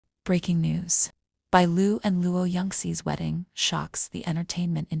Breaking news. Bailu and Luo Yunxi's wedding shocks the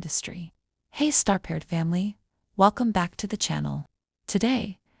entertainment industry. Hey star-paired family, welcome back to the channel.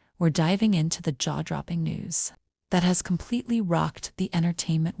 Today, we're diving into the jaw-dropping news that has completely rocked the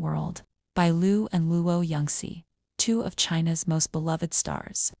entertainment world. Bailu and Luo Yunxi, two of China's most beloved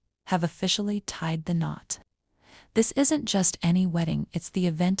stars, have officially tied the knot. This isn't just any wedding, it's the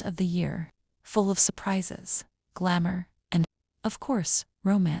event of the year, full of surprises, glamour, and, of course,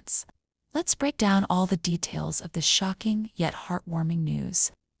 romance. Let's break down all the details of this shocking yet heartwarming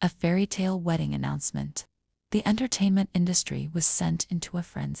news. A fairytale wedding announcement. The entertainment industry was sent into a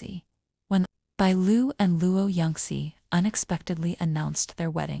frenzy when Bailu and Luo Yunxi unexpectedly announced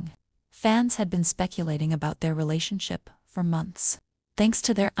their wedding. Fans had been speculating about their relationship for months, thanks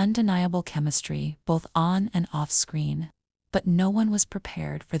to their undeniable chemistry both on and off screen. But no one was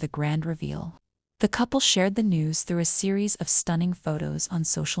prepared for the grand reveal. The couple shared the news through a series of stunning photos on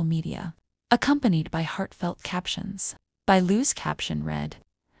social media, accompanied by heartfelt captions. Bailu's caption read,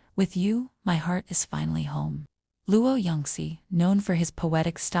 "With you, my heart is finally home." Luo Yunxi, known for his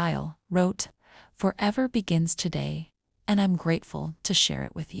poetic style, wrote, "Forever begins today, and I'm grateful to share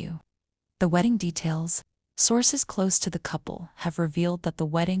it with you." The wedding details. Sources close to the couple have revealed that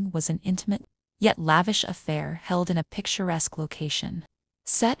the wedding was an intimate yet lavish affair held in a picturesque location.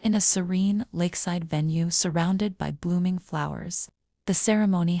 Set in a serene lakeside venue surrounded by blooming flowers, the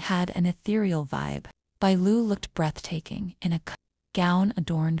ceremony had an ethereal vibe. Bailu looked breathtaking in a gown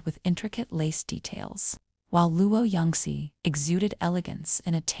adorned with intricate lace details, while Luo Yunxi exuded elegance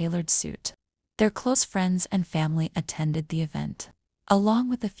in a tailored suit. Their close friends and family attended the event, along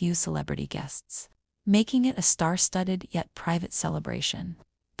with a few celebrity guests, making it a star-studded yet private celebration.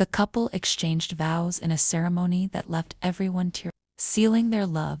 The couple exchanged vows in a ceremony that left everyone tearful, sealing their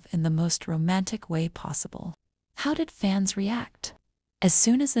love in the most romantic way possible. How did fans react? As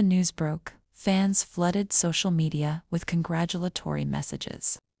soon as the news broke, fans flooded social media with congratulatory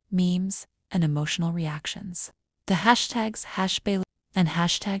messages, memes, and emotional reactions. The hashtags #Bailu and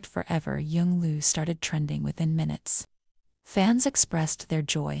 #ForeverYoungLu started trending within minutes. Fans expressed their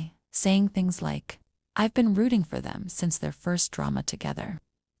joy, saying things like, "I've been rooting for them since their first drama together.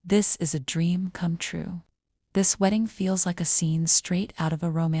 This is a dream come true. This wedding feels like a scene straight out of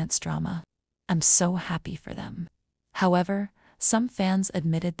a romance drama. I'm so happy for them." However, some fans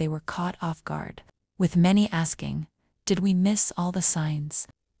admitted they were caught off guard, with many asking, "Did we miss all the signs?"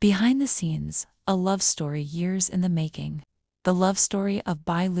 Behind the scenes, a love story years in the making. The love story of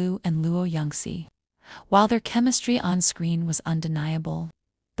Bailu and Luo Yunxi. While their chemistry on screen was undeniable,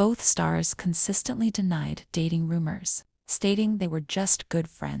 both stars consistently denied dating rumors, stating they were just good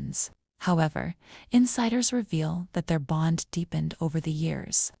friends. However, insiders reveal that their bond deepened over the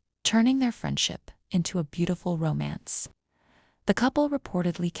years, turning their friendship into a beautiful romance. The couple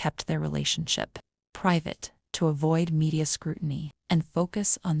reportedly kept their relationship private to avoid media scrutiny and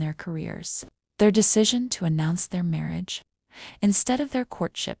focus on their careers. Their decision to announce their marriage instead of their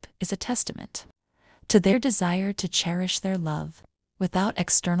courtship is a testament to their desire to cherish their love without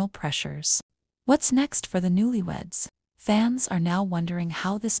external pressures. What's next for the newlyweds? Fans are now wondering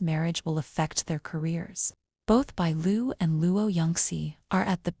how this marriage will affect their careers. Both Bailu and Luo Yunxi are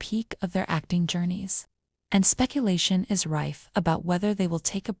at the peak of their acting journeys, and speculation is rife about whether they will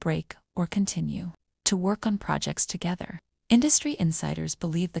take a break or continue to work on projects together. Industry insiders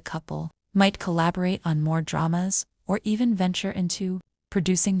believe the couple might collaborate on more dramas or even venture into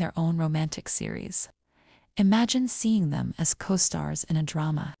producing their own romantic series. Imagine seeing them as co-stars in a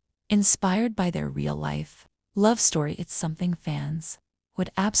drama, inspired by their real-life love story. It's something fans would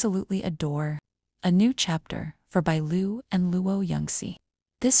absolutely adore. A new chapter for Bailu and Luo Yunxi.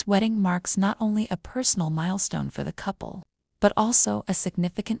 This wedding marks not only a personal milestone for the couple, but also a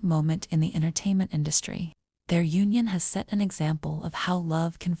significant moment in the entertainment industry. Their union has set an example of how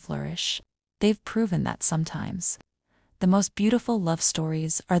love can flourish. They've proven that sometimes the most beautiful love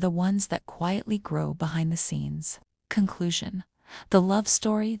stories are the ones that quietly grow behind the scenes. Conclusion. The love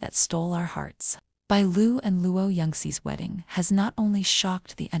story that stole our hearts. Bailu and Luo Yunxi's wedding has not only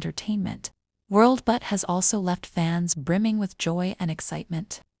shocked the entertainment world but has also left fans brimming with joy and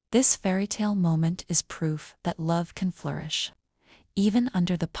excitement. This fairytale moment is proof that love can flourish, even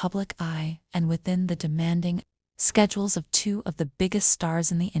under the public eye and within the demanding schedules of two of the biggest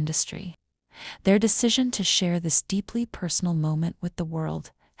stars in the industry. Their decision to share this deeply personal moment with the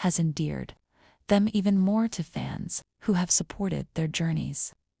world has endeared them even more to fans who have supported their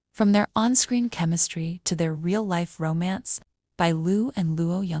journeys. From their on-screen chemistry to their real-life romance, Bailu and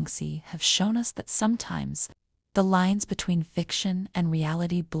Luo Yunxi have shown us that sometimes the lines between fiction and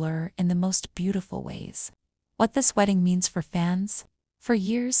reality blur in the most beautiful ways. What this wedding means for fans? For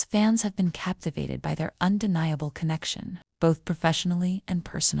years, fans have been captivated by their undeniable connection, both professionally and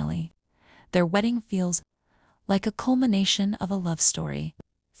personally. Their wedding feels like a culmination of a love story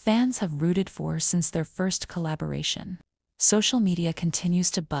fans have rooted for since their first collaboration. Social media continues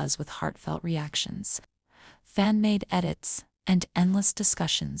to buzz with heartfelt reactions, fan-made edits, and endless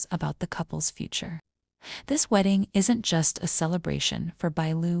discussions about the couple's future. This wedding isn't just a celebration for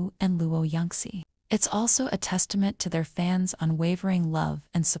Bailu and Luo Yunxi. It's also a testament to their fans' unwavering love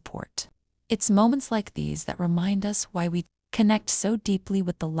and support. It's moments like these that remind us why we connect so deeply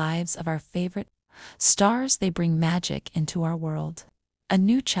with the lives of our favorite stars. They bring magic into our world. A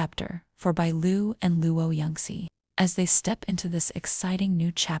new chapter for Bailu and Luo Yunxi. As they step into this exciting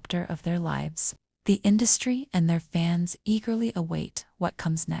new chapter of their lives, the industry and their fans eagerly await what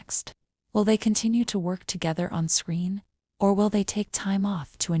comes next. Will they continue to work together on screen, or will they take time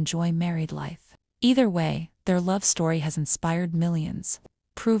off to enjoy married life? Either way, their love story has inspired millions,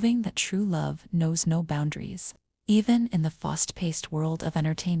 proving that true love knows no boundaries, even in the fast-paced world of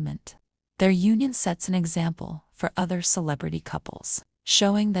entertainment. Their union sets an example for other celebrity couples,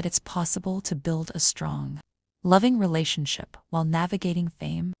 showing that it's possible to build a strong, loving relationship while navigating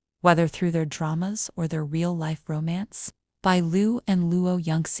fame, whether through their dramas or their real-life romance. Bailu and Luo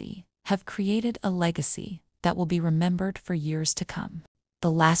Yunxi have created a legacy that will be remembered for years to come.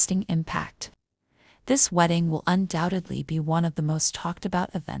 The lasting impact. This wedding will undoubtedly be one of the most talked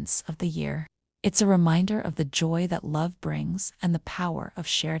about events of the year. It's a reminder of the joy that love brings and the power of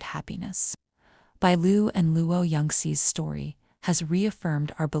shared happiness. Bailu and Luo Yunxi's story has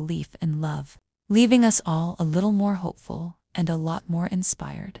reaffirmed our belief in love, leaving us all a little more hopeful and a lot more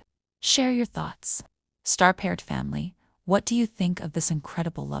inspired. Share your thoughts. Star-paired family, what do you think of this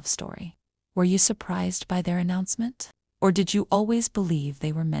incredible love story? Were you surprised by their announcement? Or did you always believe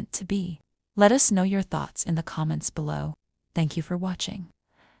they were meant to be? Let us know your thoughts in the comments below. Thank you for watching.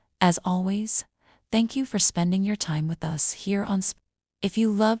 As always, thank you for spending your time with us here on If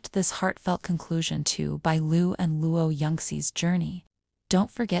you loved this heartfelt conclusion to Bailu and Luo Yunxi's journey, don't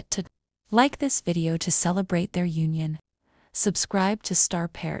forget to like this video to celebrate their union. Subscribe to Star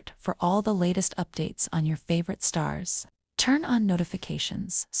Paired for all the latest updates on your favorite stars. Turn on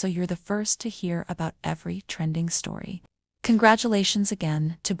notifications so you're the first to hear about every trending story. Congratulations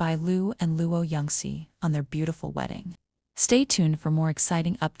again to Bailu and Luo Yunxi on their beautiful wedding. Stay tuned for more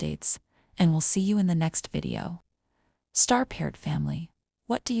exciting updates, and we'll see you in the next video. Star-paired family,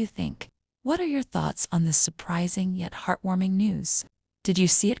 what do you think? What are your thoughts on this surprising yet heartwarming news? Did you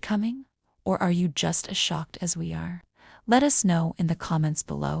see it coming? Or are you just as shocked as we are? Let us know in the comments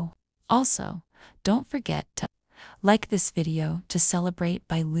below. Also, don't forget to like this video to celebrate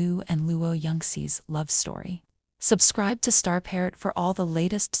Bailu and Luo Yunxi's love story. Subscribe to Star Parrot for all the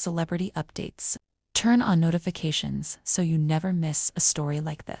latest celebrity updates. Turn on notifications so you never miss a story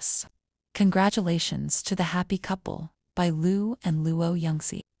like this. Congratulations to the happy couple, Bailu and Luo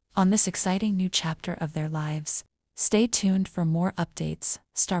Yunxi, on this exciting new chapter of their lives. Stay tuned for more updates,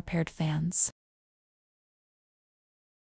 Star Paired fans.